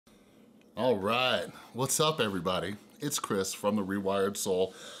All right, what's up everybody? It's Chris from the Rewired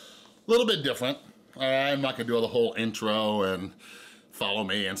Soul. A little bit different. All right, I'm not gonna do the whole intro and follow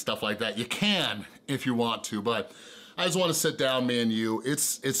me and stuff like that. You can if you want to, but I just wanna sit down, me and you.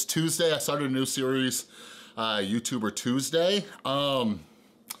 It's Tuesday, I started a new series, YouTuber Tuesday. And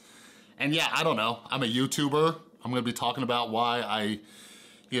yeah, I don't know, I'm a YouTuber. I'm gonna be talking about why I,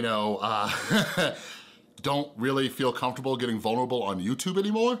 don't really feel comfortable getting vulnerable on YouTube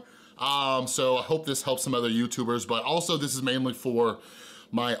anymore. So I hope this helps some other YouTubers, but also this is mainly for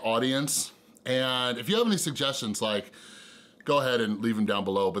my audience. And if you have any suggestions, like, go ahead and leave them down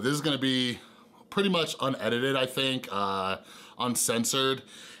below. But this is gonna be pretty much unedited, I think, uncensored.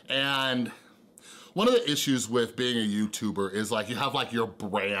 And one of the issues with being a YouTuber is like, you have like your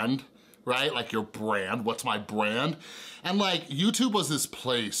brand, right? Like your brand, what's my brand? And like, YouTube was this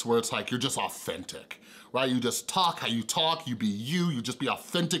place where it's like, you're just authentic, right? You just talk how you talk, you be you just be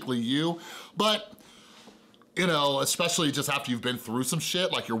authentically you. But, especially just after you've been through some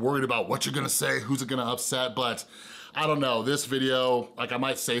shit, like you're worried about what you're gonna say, who's it gonna upset, but I don't know, this video, like I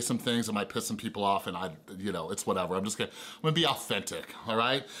might say some things that might piss some people off and it's whatever. I'm gonna be authentic, all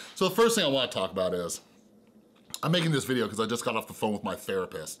right? So the first thing I wanna talk about is, I'm making this video because I just got off the phone with my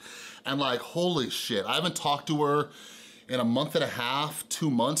therapist. And like, holy shit, I haven't talked to her in a month and a half,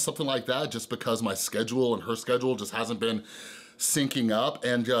 2 months, something like that, just because my schedule and her schedule just hasn't been syncing up,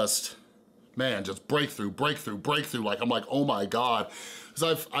 and just, man, just breakthrough. Like, I'm like, oh my God.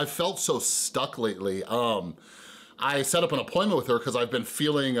 Because I've felt so stuck lately. I set up an appointment with her because I've been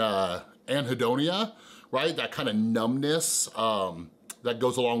feeling anhedonia, right? That kind of numbness that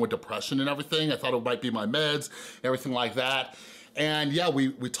goes along with depression and everything. I thought it might be my meds, everything like that. And yeah, we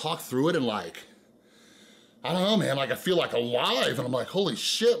talked through it, and like, I don't know, man, like I feel like alive, and I'm like, holy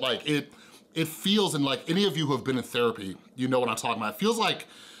shit, like it feels, and like any of you who have been in therapy, you know what I'm talking about. It feels like,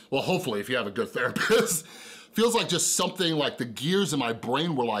 well, hopefully if you have a good therapist, feels like just something like the gears in my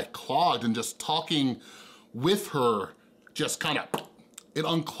brain were like clogged, and just talking with her just kind of, it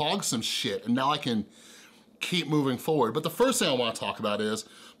unclogged some shit, and now I can keep moving forward. But the first thing I wanna talk about is,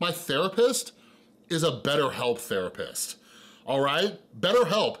 my therapist is a BetterHelp therapist, all right?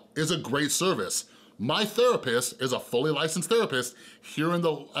 BetterHelp is a great service. My therapist is a fully licensed therapist here in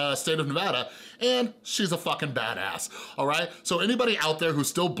the state of Nevada, and she's a fucking badass, all right? So anybody out there who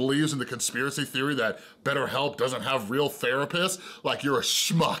still believes in the conspiracy theory that BetterHelp doesn't have real therapists, like, you're a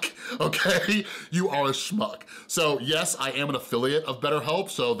schmuck, okay? You are a schmuck. So yes, I am an affiliate of BetterHelp,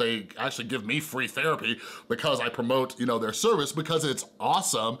 so they actually give me free therapy because I promote, their service, because it's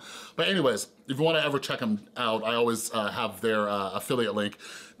awesome. But anyways, if you wanna ever check them out, I always have their affiliate link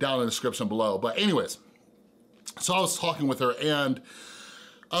down in the description below. But anyways, so I was talking with her, and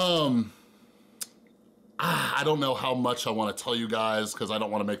I don't know how much I wanna tell you guys, because I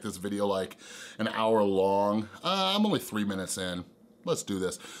don't wanna make this video like an hour long. I'm only 3 minutes in. Let's do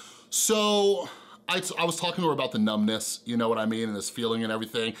this. So I was talking to her about the numbness, you know what I mean, and this feeling and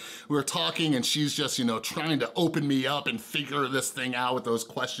everything. We were talking, and she's just, trying to open me up and figure this thing out with those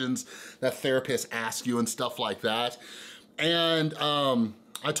questions that therapists ask you and stuff like that. And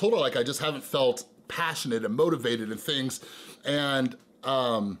I told her, like, I just haven't felt passionate and motivated and things, and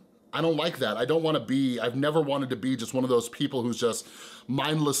I don't like that. I've never wanted to be just one of those people who's just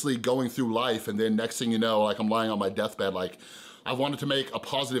mindlessly going through life, and then next thing you know, like, I'm lying on my deathbed. Like, I wanted to make a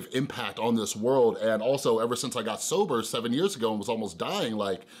positive impact on this world, and also ever since I got sober 7 years ago and was almost dying,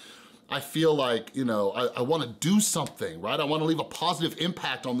 like, I feel like, I wanna do something, right? I wanna leave a positive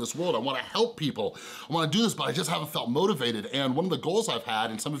impact on this world. I wanna help people. I wanna do this, but I just haven't felt motivated. And one of the goals I've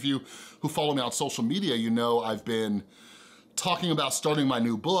had, and some of you who follow me on social media, I've been talking about starting my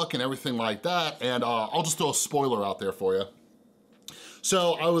new book and everything like that, and I'll just throw a spoiler out there for you.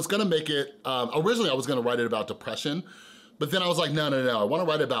 So I was gonna make it, originally I was gonna write it about depression, but then I was like, no, I wanna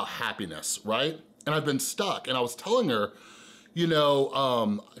write about happiness, right? And I've been stuck, and I was telling her,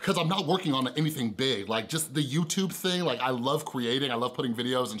 because I'm not working on anything big, like just the YouTube thing, like I love creating, I love putting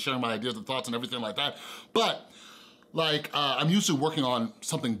videos and sharing my ideas and thoughts and everything like that, but like I'm usually working on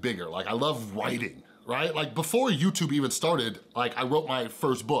something bigger. Like I love writing, right? Like before YouTube even started, like I wrote my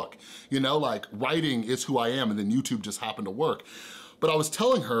first book, like writing is who I am, and then YouTube just happened to work. But I was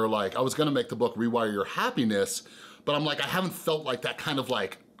telling her, like, I was gonna make the book Rewire Your Happiness, but I'm like, I haven't felt like that kind of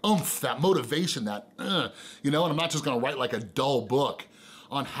like oomph, that motivation, that, and I'm not just gonna write like a dull book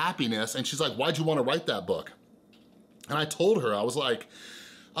on happiness. And she's like, why'd you wanna write that book? And I told her, I was like,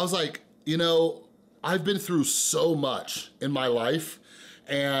 I've been through so much in my life,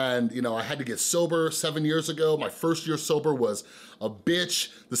 And, you know, I had to get sober 7 years ago. My first year sober was a bitch.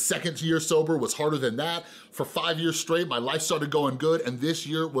 The second year sober was harder than that. For 5 years straight, my life started going good, and this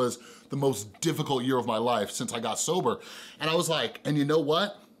year was the most difficult year of my life since I got sober. And I was like, and you know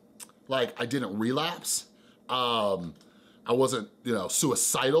what? Like, I didn't relapse. I wasn't, you know,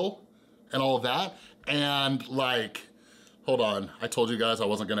 suicidal and all of that. And like, hold on, I told you guys I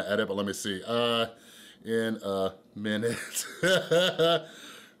wasn't gonna edit, but let me see. In a minute.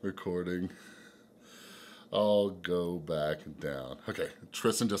 Recording. I'll go back down. Okay,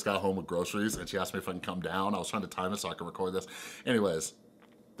 Tristan just got home with groceries and she asked me if I can come down. I was trying to time it so I could record this. Anyways,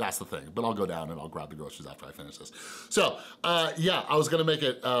 that's the thing, but I'll go down and I'll grab the groceries after I finish this. So, yeah, I was gonna make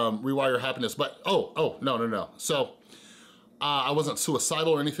it Rewire Happiness, but no. So, I wasn't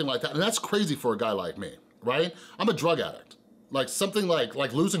suicidal or anything like that, and that's crazy for a guy like me, right? I'm a drug addict. Like something like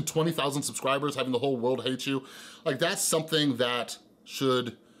losing 20,000 subscribers, having the whole world hate you, like that's something that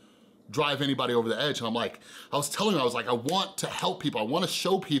should drive anybody over the edge. And I'm like, I was telling her, I was like, I want to help people. I want to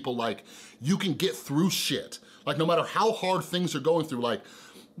show people like you can get through shit. Like no matter how hard things are going through, like,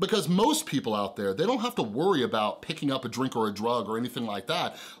 because most people out there, they don't have to worry about picking up a drink or a drug or anything like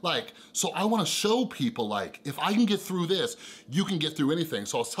that. Like, so I want to show people like, if I can get through this, you can get through anything.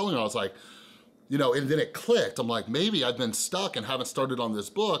 So I was telling her, I was like, you know, and then it clicked. I'm like, maybe I've been stuck and haven't started on this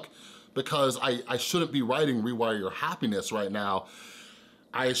book because I shouldn't be writing Rewire Your Happiness right now.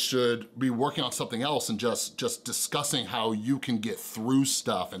 I should be working on something else and just discussing how you can get through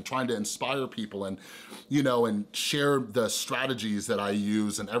stuff and trying to inspire people and, you know, and share the strategies that I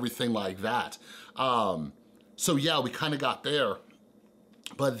use and everything like that. So yeah, we kind of got there,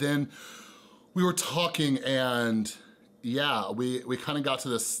 but then we were talking and yeah, we kind of got to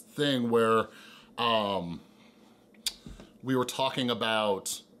this thing where we were talking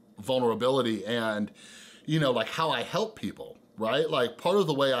about vulnerability and, you know, like how I help people, right? Like part of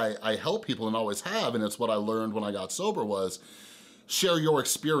the way I help people and always have, and it's what I learned when I got sober, was share your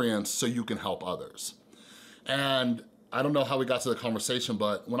experience so you can help others. And I don't know how we got to the conversation,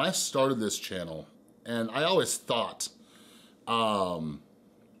 but when I started this channel, and I always thought that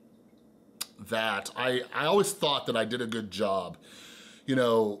I always thought that I did a good job, you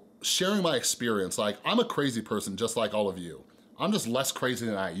know, sharing my experience. Like, I'm a crazy person just like all of you. I'm just less crazy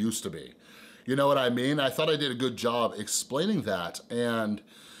than I used to be. You know what I mean? I thought I did a good job explaining that. And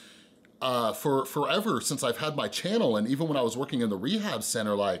for forever since I've had my channel, and even when I was working in the rehab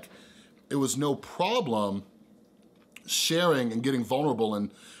center, like, it was no problem sharing and getting vulnerable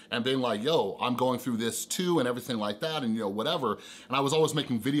and being like, yo, I'm going through this too, and everything like that, and you know, whatever. And I was always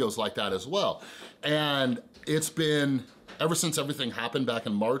making videos like that as well. And it's been, ever since everything happened back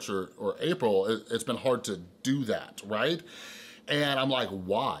in March or April, it's been hard to do that, right? And I'm like,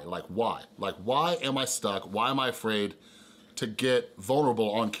 why? Like, why? Like, why am I stuck? Why am I afraid to get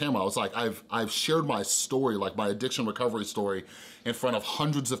vulnerable on camera? I was like, I've shared my story, like my addiction recovery story, in front of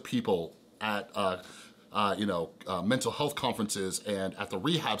hundreds of people at you know, mental health conferences and at the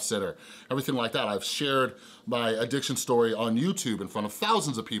rehab center, everything like that. I've shared my addiction story on YouTube in front of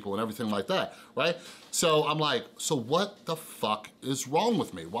thousands of people and everything like that, right? So I'm like, so what the fuck is wrong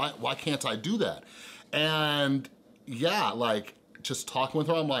with me? Why can't I do that? And yeah, like just talking with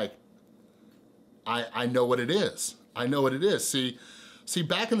her, I'm like, I know what it is. I know what it is. See,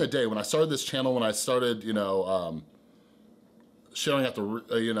 back in the day when I started this channel, when I started, you know, sharing at the,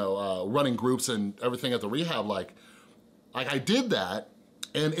 you know, running groups and everything at the rehab, like I did that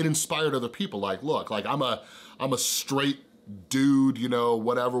and it inspired other people. Like, look, like I'm a straight dude, you know,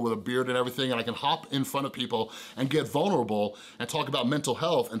 whatever, with a beard and everything, and I can hop in front of people and get vulnerable and talk about mental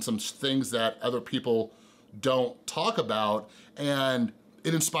health and some things that other people don't talk about, and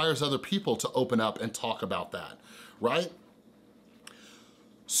it inspires other people to open up and talk about that, right?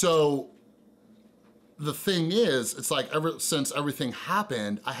 So the thing is, it's like ever since everything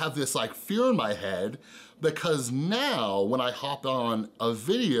happened, I have this like fear in my head, because now when I hop on a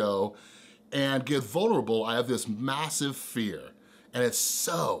video and get vulnerable, I have this massive fear, and it's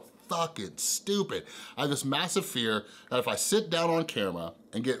so fucking stupid. I have this massive fear that if I sit down on camera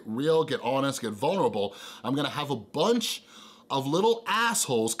and get real, get honest, get vulnerable, I'm gonna have a bunch of little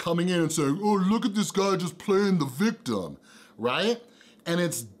assholes coming in and saying, oh, look at this guy just playing the victim, right? And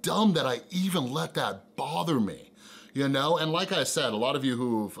it's dumb that I even let that bother me, you know? And like I said, a lot of you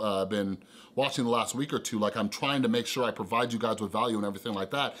who've been watching the last week or two, like I'm trying to make sure I provide you guys with value and everything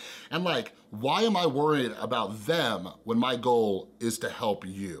like that. And like, why am I worried about them when my goal is to help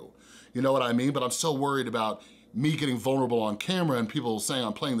you? You know what I mean? But I'm so worried about me getting vulnerable on camera and people saying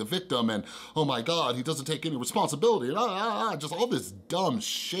I'm playing the victim and, oh my God, he doesn't take any responsibility, and just all this dumb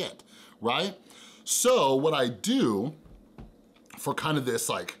shit, right? So what I do for kind of this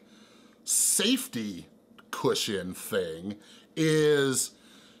like safety cushion thing is,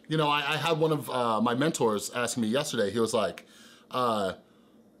 you know, I had one of my mentors ask me yesterday, he was like,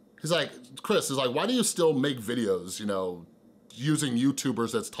 Chris, he's like, why do you still make videos, you know, using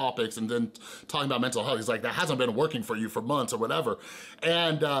YouTubers as topics and then talking about mental health? He's like, that hasn't been working for you for months or whatever.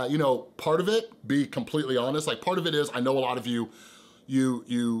 And, you know, part of it, be completely honest, like part of it is, I know a lot of you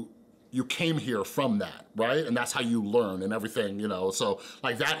came here from that, right? And that's how you learn and everything, you know? So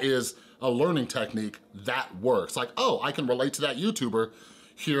like that is a learning technique that works. Like, oh, I can relate to that YouTuber,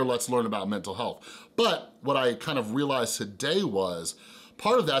 here, let's learn about mental health. But what I kind of realized today was,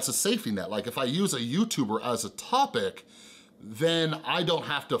 part of that's a safety net. Like if I use a YouTuber as a topic, then I don't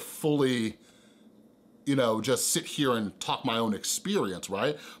have to fully, you know, just sit here and talk my own experience,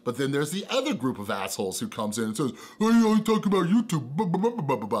 right? But then there's the other group of assholes who comes in and says, oh, you only talk about YouTube, blah, blah, blah,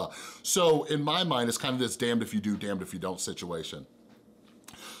 blah, blah, blah. So in my mind, it's kind of this damned if you do, damned if you don't situation.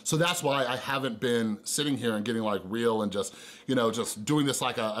 So that's why I haven't been sitting here and getting like real and just, you know, just doing this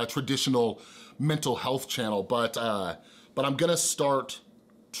like a traditional mental health channel. But I'm gonna start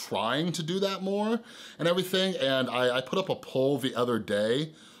trying to do that more and everything. And I put up a poll the other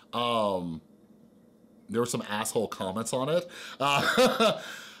day. There were some asshole comments on it.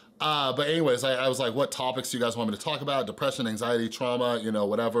 But anyways, I was like, what topics do you guys want me to talk about? Depression, anxiety, trauma, you know,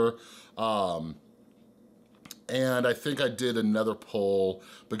 whatever. And I think I did another poll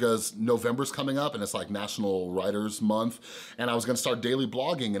because November's coming up and it's like National Writers Month, and I was gonna start daily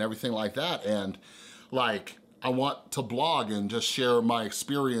blogging and everything like that. And like, I want to blog and just share my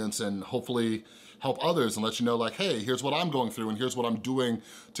experience and hopefully help others and let you know like, hey, here's what I'm going through and here's what I'm doing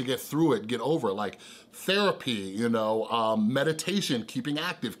to get through it, get over it. Like therapy, you know, meditation, keeping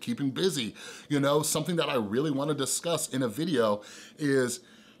active, keeping busy. You know, something that I really wanna discuss in a video is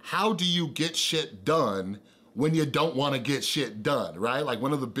how do you get shit done when you don't wanna get shit done, right? Like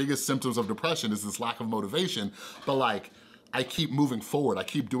one of the biggest symptoms of depression is this lack of motivation, but like, I keep moving forward, I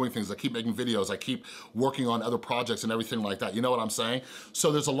keep doing things, I keep making videos, I keep working on other projects and everything like that, you know what I'm saying?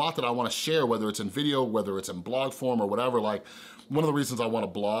 So there's a lot that I wanna share, whether it's in video, whether it's in blog form or whatever. Like, one of the reasons I wanna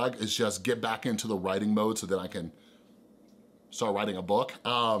blog is just get back into the writing mode so then I can start writing a book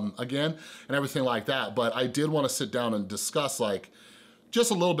again and everything like that. But I did wanna sit down and discuss like, just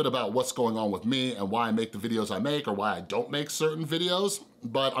a little bit about what's going on with me and why I make the videos I make or why I don't make certain videos.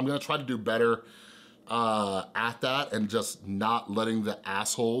 But I'm gonna try to do better at that and just not letting the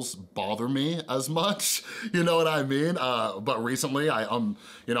assholes bother me as much, you know what I mean? But recently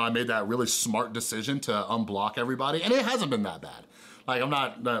you know, I made that really smart decision to unblock everybody, and it hasn't been that bad. Like, I'm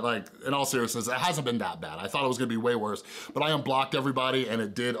not, like, in all seriousness, it hasn't been that bad. I thought it was gonna be way worse, but I unblocked everybody and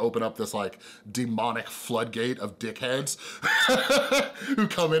it did open up this like demonic floodgate of dickheads who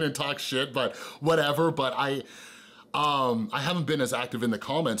come in and talk shit, but whatever. But I haven't been as active in the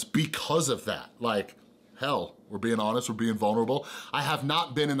comments because of that. Like, hell, we're being honest, we're being vulnerable. I have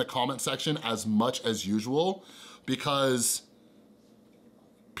not been in the comment section as much as usual because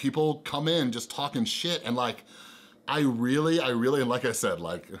people come in just talking shit, and like, I really, and like I said,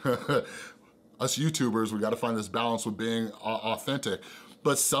 like, us YouTubers, we gotta find this balance with being authentic.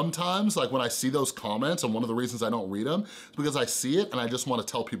 But sometimes, like when I see those comments, and one of the reasons I don't read them is because I see it and I just wanna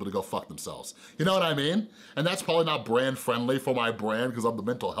tell people to go fuck themselves. You know what I mean? And that's probably not brand friendly for my brand because I'm the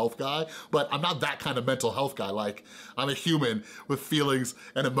mental health guy, but I'm not that kind of mental health guy. Like, I'm a human with feelings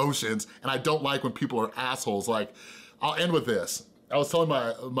and emotions, and I don't like when people are assholes. Like, I'll end with this. I was telling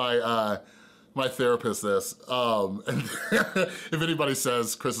my therapist this, and if anybody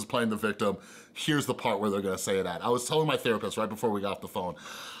says Chris is playing the victim, here's the part where they're gonna say it at. I was telling my therapist right before we got off the phone,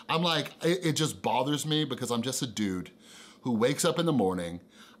 I'm like, it just bothers me because I'm just a dude who wakes up in the morning,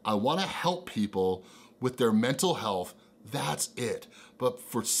 I wanna help people with their mental health, that's it. But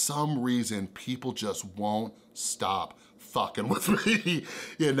for some reason, people just won't stop fucking with me,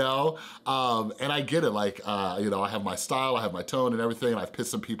 you know? And I get it, like, you know, I have my style, I have my tone and everything, and I've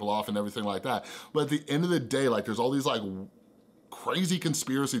pissed some people off and everything like that. But at the end of the day, like, there's all these like crazy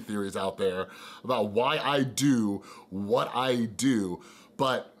conspiracy theories out there about why I do what I do.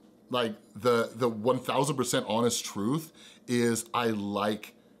 But like, the 1000% honest truth is I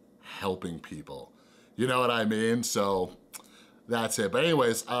like helping people. You know what I mean? So that's it. But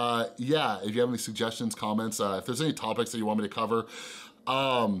anyways, yeah, if you have any suggestions, comments, if there's any topics that you want me to cover,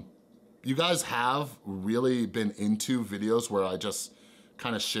 you guys have really been into videos where I just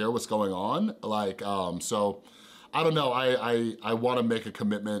kind of share what's going on. Like, so I don't know, I wanna make a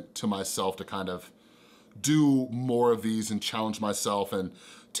commitment to myself to kind of do more of these and challenge myself and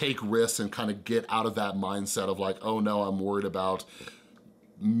take risks and kind of get out of that mindset of like, oh no, I'm worried about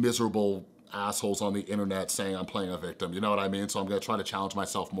miserable assholes on the internet saying I'm playing a victim, you know what I mean? So I'm gonna try to challenge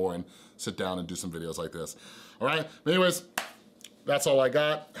myself more and sit down and do some videos like this. All right, anyways, that's all I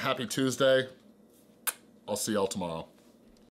got. Happy Tuesday. I'll see y'all tomorrow.